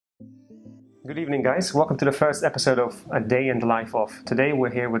Good evening, guys. Welcome to the first episode of A Day in the Life of. Today we're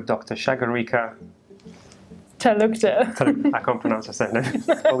here with Dr. Shagarika. I can't pronounce her surname,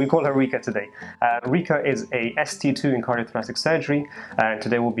 but we call her Rika today. Rika is a ST2 in cardiothoracic surgery, and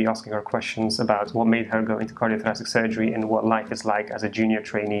today we'll be asking her questions about what made her go into cardiothoracic surgery and what life is like as a junior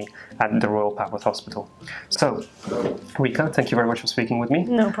trainee at the Royal Papworth Hospital. So, Rika, thank you very much for speaking with me.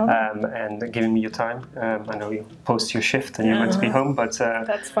 No problem. And giving me your time. I know you post your shift and you're meant to be home, but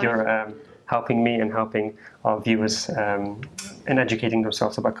you're helping me and helping our viewers in educating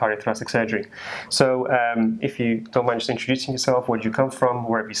themselves about cardiothoracic surgery. So if you don't mind just introducing yourself, where did you come from,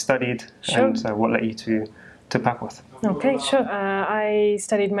 where have you studied, Sure. and what led you to Papworth? Okay, sure. I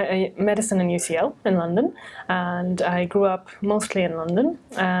studied medicine in UCL in London, and I grew up mostly in London,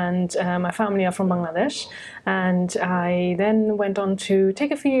 and my family are from Bangladesh, and I then went on to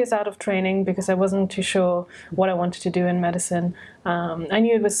take a few years out of training because I wasn't too sure what I wanted to do in medicine. I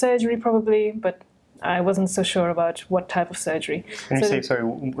knew it was surgery probably, but I wasn't so sure about what type of surgery. Can you say, sorry,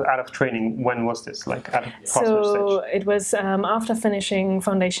 out of training, when was this? Like at passport So stage? it was after finishing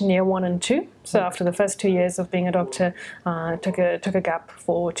foundation year 1 and 2. So after the first 2 years of being a doctor, took a gap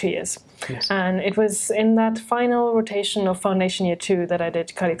for 2 years. Yes. And it was in that final rotation of foundation year 2 that I did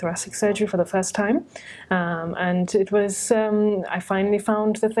cardiothoracic surgery for the first time. And it was, I finally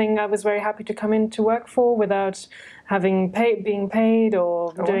found the thing I was very happy to come in to work for without being paid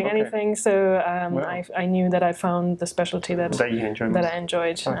or doing anything. So I knew that I found the specialty that I enjoyed,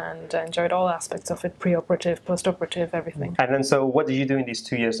 and I enjoyed all aspects of it, pre-operative, post-operative, everything. And then, so what did you do in these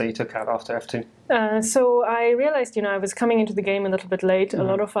 2 years that you took out after F2? So I realized, I was coming into the game a little bit late. A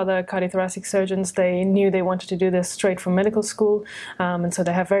lot of other cardiothoracic surgeons, they knew they wanted to do this straight from medical school, and so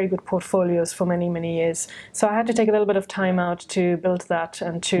they have very good portfolios for many, many years. So I had to take a little bit of time out to build that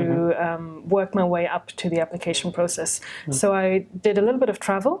and to work my way up to the application process. So I did a little bit of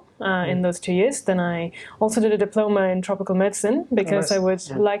travel in those 2 years. Then I also did a diploma in tropical medicine because I would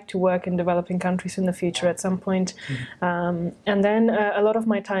like to work in developing countries in the future at some point. And then a lot of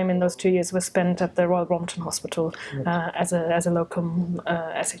my time in those 2 years was spent at the Royal Brompton Hospital as a locum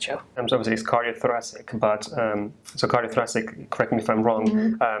SHO. So obviously it's cardiothoracic, but so cardiothoracic, correct me if I'm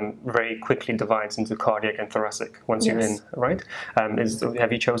wrong, very quickly divides into cardiac and thoracic once you're in, right?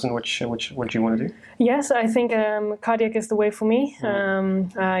 Have you chosen which what you want to do? Yes, I think cardiac is the way for me.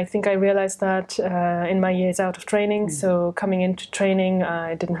 I think I realized that in my years out of training, so coming into training,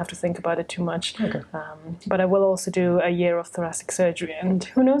 I didn't have to think about it too much. Okay. But I will also do a year of thoracic surgery, and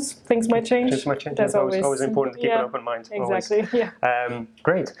who knows, things might change. Things might change. That's always important to keep an open mind. Exactly,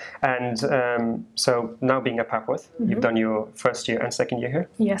 Great. And so now being at Papworth, you've done your first year and second year here?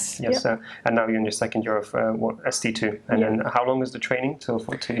 Yes. Yes. And now you're in your second year of ST2. And then how long is the training till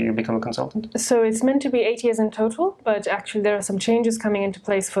you become a consultant? So it's meant to be 8 years in total, but actually there are some changes coming into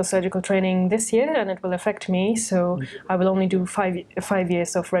place for surgical training this year, and it will affect me. So I will only do 5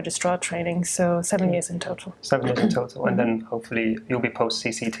 years of registrar training, so 7 years in total. 7 years in total, and then hopefully you'll be post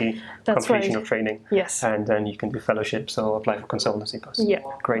CCT completion of training. Yes. And then you can do fellowships or apply for consultancy posts. Yeah.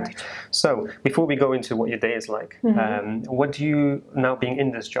 Great. Right. So before we go into what your day is like, what do you, now being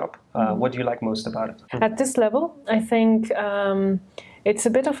in this job, what do you like most about it? At this level, I think it's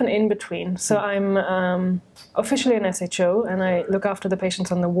a bit of an in-between. So I'm officially an SHO and I look after the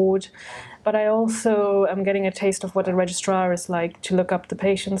patients on the ward, but I also am getting a taste of what a registrar is like, to look up the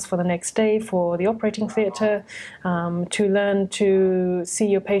patients for the next day for the operating theatre, to learn to see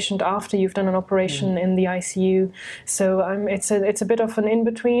your patient after you've done an operation in the ICU. So it's a bit of an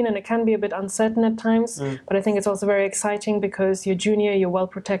in-between, and it can be a bit uncertain at times, but I think it's also very exciting because you're junior, you're well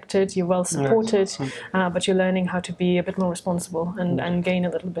protected, you're well supported, but you're learning how to be a bit more responsible and gain a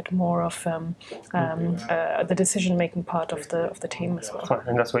little bit more of the decision-making part of the team as well. Fine.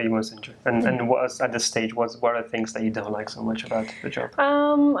 And that's what you most enjoy. And what else at this stage, what are the things that you don't like so much about the job?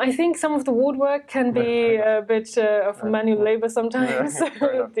 I think some of the ward work can be a bit of manual labor sometimes,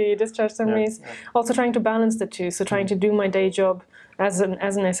 the discharge summaries. Also trying to balance the two, so trying to do my day job as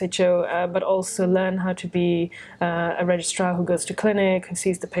an SHO, but also learn how to be a registrar who goes to clinic, who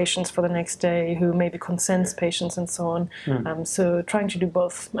sees the patients for the next day, who maybe consents patients and so on. So trying to do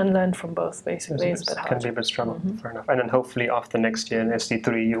both and learn from both basically is a bit hard. Can be a bit struggle, fair enough. And then hopefully after next year in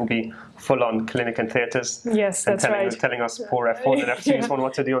ST3 you'll be full on clinic and theatres. Yes, that's right. Telling us poor F1 and F2s on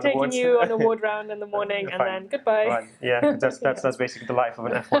what to do on the wards. Taking you on a ward round in the morning and then goodbye. Right. Yeah, that's basically the life of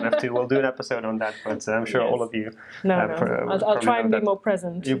an F1, F2. We'll do an episode on that, but I'm sure all of you I'll try and be more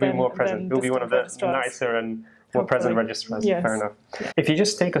present. You'll be more present. You'll be one of the nicer and more present registrars. Yes. Fair enough. Yeah. If you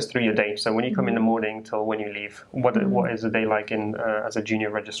just take us through your day, so when you come in the morning till when you leave, what is the day like in as a junior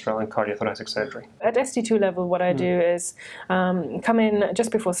registrar in cardiothoracic surgery? At ST2 level, what I do is come in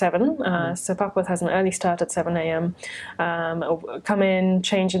just before 7. So Papworth has an early start at 7 a.m. Come in,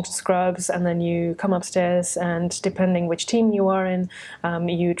 change into scrubs, and then you come upstairs, and depending which team you are in,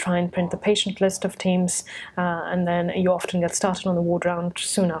 you try and print the patient list of teams, and then you often get started on the ward round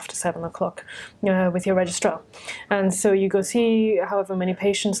soon after 7 o'clock with your registrar. And so you go see however many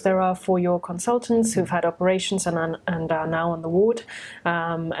patients there are for your consultants who've had operations and are now on the ward.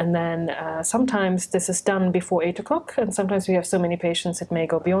 And then sometimes this is done before 8 o'clock, and sometimes we have so many patients it may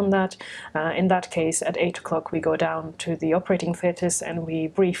go beyond that. In that case, at 8 o'clock we go down to the operating theatres and we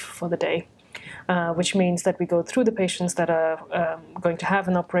brief for the day. Which means that we go through the patients that are going to have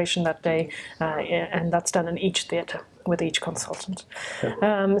an operation that day, and that's done in each theatre with each consultant.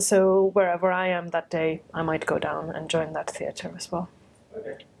 So wherever I am that day, I might go down and join that theatre as well.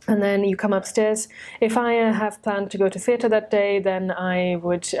 And then you come upstairs. If I have planned to go to theatre that day, then I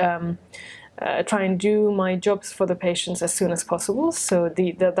would try and do my jobs for the patients as soon as possible. So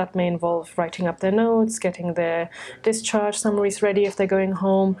that may involve writing up their notes, getting their discharge summaries ready if they're going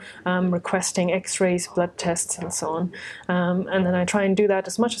home, requesting x-rays, blood tests, and so on. And then I try and do that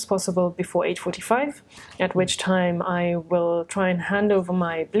as much as possible before 8:45, at which time I will try and hand over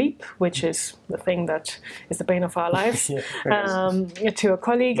my bleep, which is the thing that is the bane of our lives, to a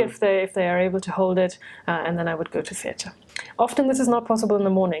colleague if they are able to hold it, and then I would go to theatre. Often this is not possible in the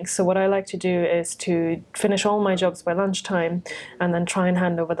morning, so what I like to do is to finish all my jobs by lunchtime and then try and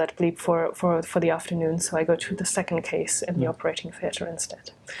hand over that bleep for the afternoon, so I go to the second case in the operating theatre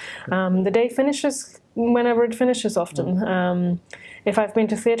instead. The day finishes whenever it finishes often. If I've been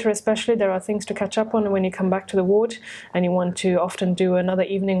to theatre especially, there are things to catch up on when you come back to the ward, and you want to often do another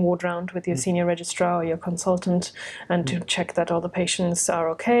evening ward round with your senior registrar or your consultant, and to check that all the patients are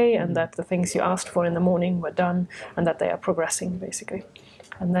okay and that the things you asked for in the morning were done and that they are progressing, basically.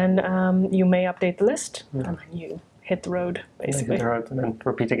 And then you may update the list, and then you hit the road, basically. Hit the road and then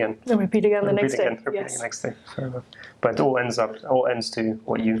repeat again. And repeat again the next day. Repeat again the next day. Fair enough. But it all ends to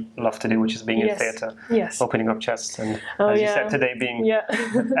what you love to do, which is being in theatre, opening up chests, and as you said today, being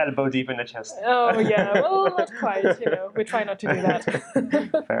elbow deep in the chest. Oh yeah, well, not quite. We try not to do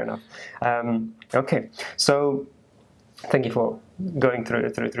that. Fair enough. Okay, so thank you for going through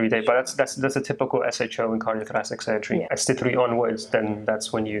your day. But that's a typical SHO in cardiothoracic surgery. ST3 onwards, then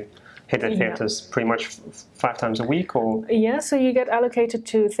that's when you hit the theatres pretty much 5 times a week, or? Yeah, so you get allocated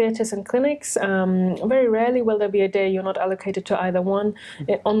to theatres and clinics. Very rarely will there be a day you're not allocated to either one.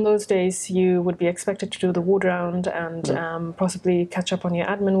 On those days you would be expected to do the ward round and possibly catch up on your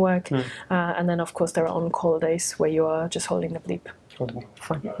admin work. And then of course there are on-call days where you are just holding the bleep.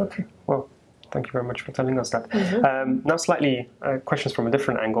 Fine, okay. Well, thank you very much for telling us that. Now slightly questions from a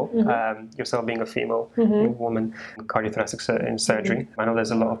different angle. Yourself being a female woman in cardiothoracic surgery. I know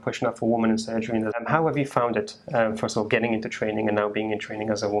there's a lot of push now for women in surgery. How have you found it, first of all, getting into training and now being in training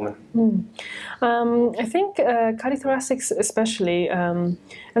as a woman? I think cardiothoracics especially, and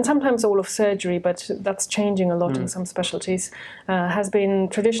sometimes all of surgery, but that's changing a lot in some specialties, has been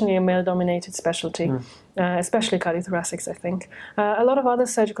traditionally a male-dominated specialty. Especially cardiothoracics, I think. A lot of other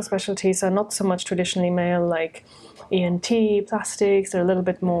surgical specialties are not so much traditionally male, like ENT, plastics. They're a little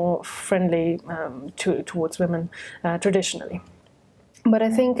bit more friendly towards women traditionally. But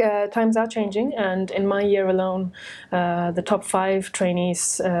I think times are changing, and in my year alone, the top 5 trainees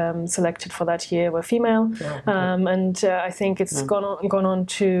selected for that year were female, and I think it's gone on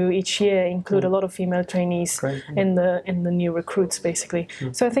to each year include a lot of female trainees in the new recruits, basically.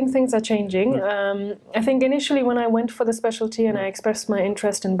 So I think things are changing. I think initially when I went for the specialty and I expressed my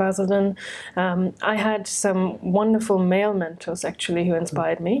interest in Basildon, I had some wonderful male mentors actually who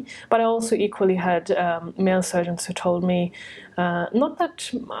inspired me, but I also equally had male surgeons who told me not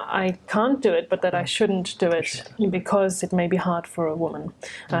that I can't do it, but that I shouldn't do it because it may be hard for a woman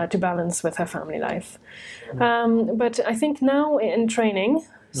to balance with her family life. But I think now in training,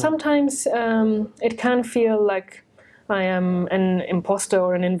 sometimes it can feel like I am an imposter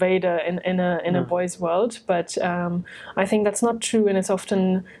or an invader in a boy's world, but I think that's not true, and it's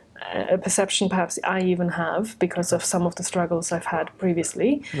often a perception perhaps I even have because of some of the struggles I've had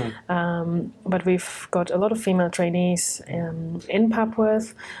previously. But we've got a lot of female trainees in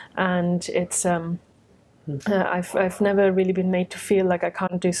Papworth, and it's I've never really been made to feel like I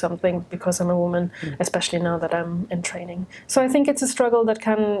can't do something because I'm a woman, especially now that I'm in training. So I think it's a struggle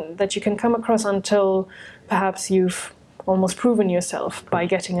that you can come across until perhaps you've almost proven yourself by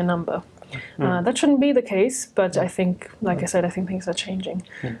getting a number. That shouldn't be the case, but I think, like I said, I think things are changing.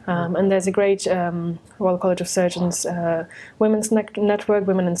 And there's a great Royal College of Surgeons Women's Network,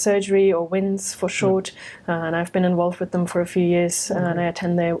 Women in Surgery, or WINS for short, and I've been involved with them for a few years, and I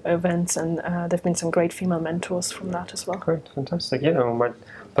attend their events, and there have been some great female mentors from that as well. Great, fantastic. Yeah, I might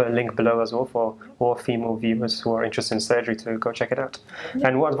put a link below as well for all female viewers who are interested in surgery to go check it out.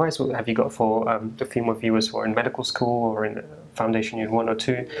 And what advice have you got for the female viewers who are in medical school or in Foundation Year 1 or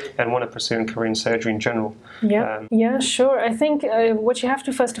 2 and want to pursue a career in surgery in general? Yeah, sure. I think what you have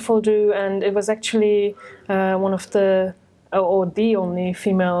to first of all do, and it was actually one of the or the only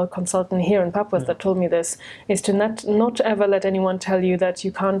female consultant here in Papworth that told me this, is to not ever let anyone tell you that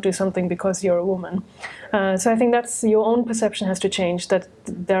you can't do something because you're a woman. So I think that's your own perception has to change, that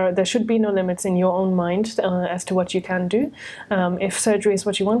there should be no limits in your own mind as to what you can do. If surgery is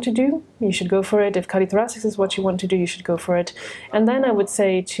what you want to do, you should go for it. If cardiothoracics is what you want to do, you should go for it. And then I would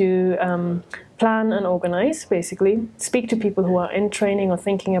say to plan and organize, basically. Speak to people who are in training or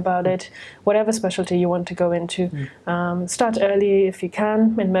thinking about it, whatever specialty you want to go into. Start early if you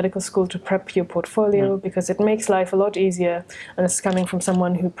can in medical school to prep your portfolio, because it makes life a lot easier. And it's coming from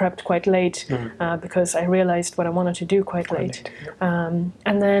someone who prepped quite late, because I realized what I wanted to do quite late. And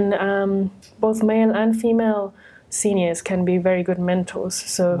then both male and female seniors can be very good mentors.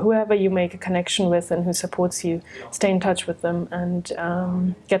 So whoever you make a connection with and who supports you, stay in touch with them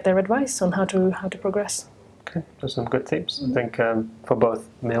and get their advice on how to progress. Okay, those are some good tips. I think for both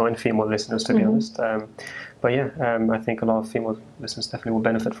male and female listeners, to be honest. But yeah, I think a lot of female listeners definitely will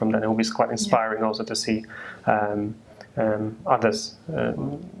benefit from that. It will be quite inspiring also to see others,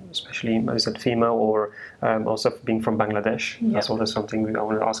 especially, as I said, female, or also being from Bangladesh. That's also something I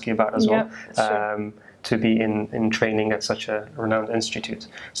want to ask you about as well. Sure. To be in training at such a renowned institute.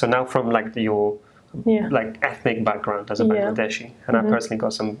 So now from like your like ethnic background as a Bangladeshi, and I personally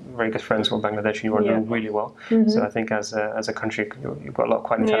got some very good friends who are Bangladeshi who are doing really well. So I think as a country you've got a lot of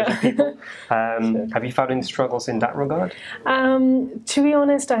quite intelligent people. Have you found any struggles in that regard? To be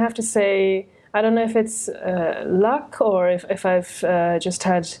honest, I have to say I don't know if it's luck or if I've just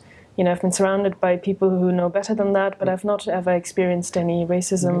had, I've been surrounded by people who know better than that, but I've not ever experienced any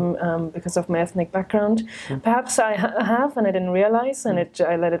racism because of my ethnic background. Perhaps I have, and I didn't realize, and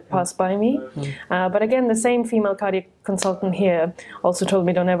I let it pass by me. But again, the same female cardiac consultant here also told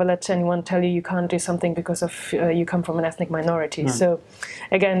me, don't ever let anyone tell you can't do something because of you come from an ethnic minority. So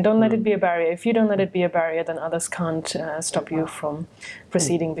again, don't let it be a barrier. If you don't let it be a barrier, then others can't stop you from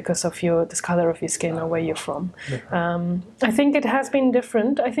proceeding because of the color of your skin or where you're from. I think it has been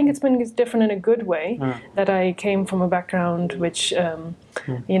different. I think it's been different in a good way, that I came from a background which, a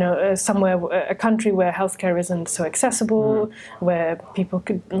country where healthcare isn't so accessible, where people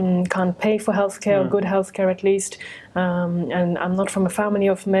can't pay for healthcare, or good healthcare at least. And I'm not from a family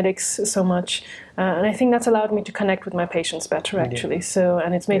of medics so much, and I think that's allowed me to connect with my patients better, actually. So,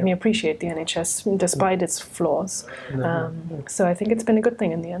 and it's made me appreciate the NHS despite its flaws. So I think it's been a good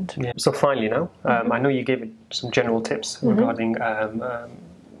thing in the end. So finally now, I know you gave some general tips regarding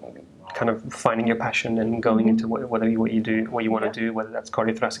kind of finding your passion and going into what you want to do, whether that's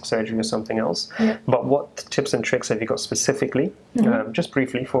cardiothoracic surgery or something else. But what tips and tricks have you got specifically, just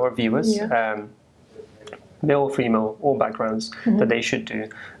briefly for our viewers, male or female, all backgrounds, that they should do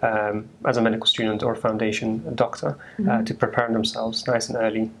as a medical student or foundation doctor to prepare themselves nice and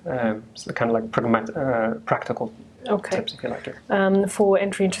early, so kind of like practical tips, if you like it. For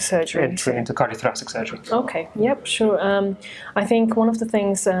entry into surgery. Entry into cardiothoracic surgery. Okay, yep, sure. I think one of the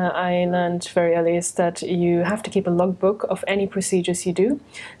things I learned very early is that you have to keep a logbook of any procedures you do.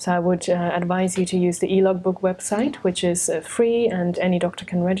 So I would advise you to use the e-logbook website, which is free and any doctor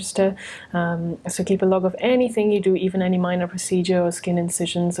can register. So keep a log of anything you do, even any minor procedure or skin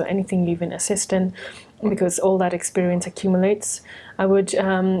incisions or anything you even assist in, because all that experience accumulates. I would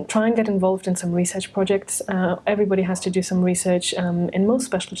try and get involved in some research projects. Everybody has to do some research in most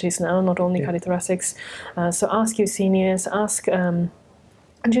specialties now, not only cardiothoracics. So ask your seniors, ask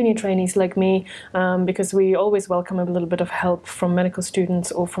junior trainees like me, because we always welcome a little bit of help from medical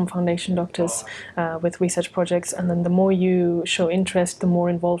students or from foundation doctors with research projects. And then the more you show interest, the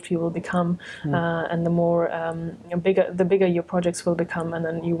more involved you will become, and the more the bigger your projects will become, and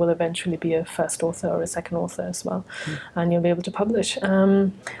then you will eventually be a first author or a second author as well, and you'll be able to publish.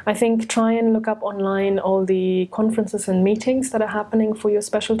 I think try and look up online all the conferences and meetings that are happening for your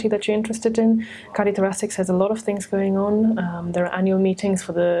specialty that you're interested in. Cardiothoracics has a lot of things going on. There are annual meetings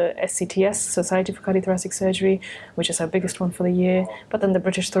for the SCTS, Society for Cardiothoracic Surgery, which is our biggest one for the year. But then the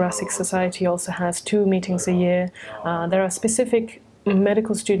British Thoracic Society also has 2 meetings a year. There are specific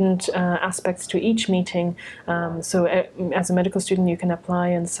medical student aspects to each meeting. So as a medical student, you can apply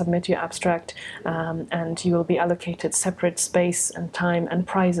and submit your abstract, and you will be allocated separate space and time and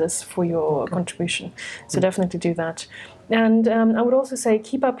prizes for your contribution. So definitely do that. And I would also say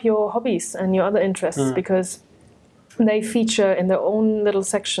keep up your hobbies and your other interests, because they feature in their own little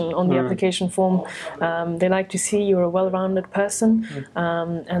section on the application form. They like to see you're a well-rounded person,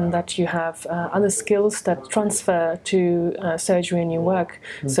 and that you have other skills that transfer to surgery in your work.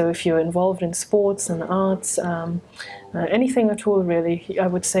 So if you're involved in sports and arts, anything at all really, I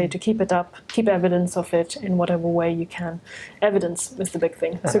would say to keep it up, keep evidence of it in whatever way you can. Evidence is the big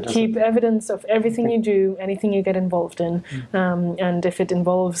thing. So keep evidence of everything you do, anything you get involved in, and if it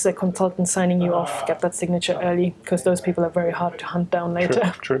involves a consultant signing you off, get that signature early, because those people are very hard to hunt down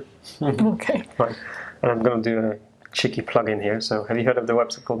later. True. Okay. Right. And I'm going to do a cheeky plug-in here. So have you heard of the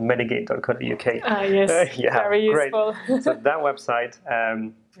website called Medigate.co.uk? Yes, yeah, very useful. So that website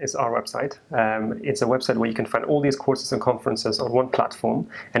is our website. It's a website where you can find all these courses and conferences on one platform,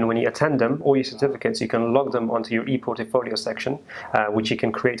 and when you attend them, all your certificates, you can log them onto your e-portfolio section, which you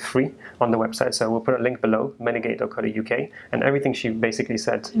can create free on the website. So we'll put a link below, medigate.co.uk, and everything she basically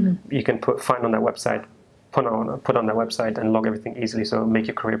said, you can find on that website, put on that website, and log everything easily, so make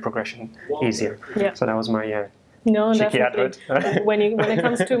your career progression easier. Yeah. So that was my no, cheeky definitely. advert. when it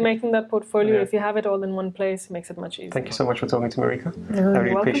comes to making that portfolio, if you have it all in one place, it makes it much easier. Thank you so much for talking to Marika. No, I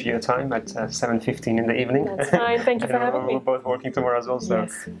really appreciate your time at 7:15 in the evening. That's fine. Thank you for having me. We're both working tomorrow as well, so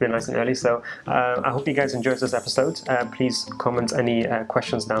really nice and early. So I hope you guys enjoyed this episode. Please comment any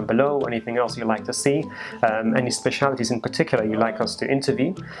questions down below, anything else you'd like to see, any specialities in particular you'd like us to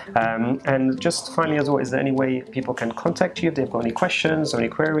interview. And just finally as well, is there any way people can contact you if they've got any questions or any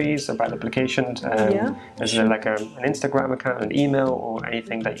queries about the application? Is there like an Instagram account, an email, or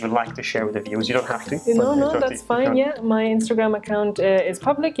anything that you'd like to share with the viewers? You don't have to. No, that's fine. Yeah, my Instagram account is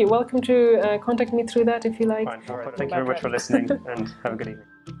public. You're welcome to contact me through that if you like. Fine. Thank you very much for listening, and have a good evening.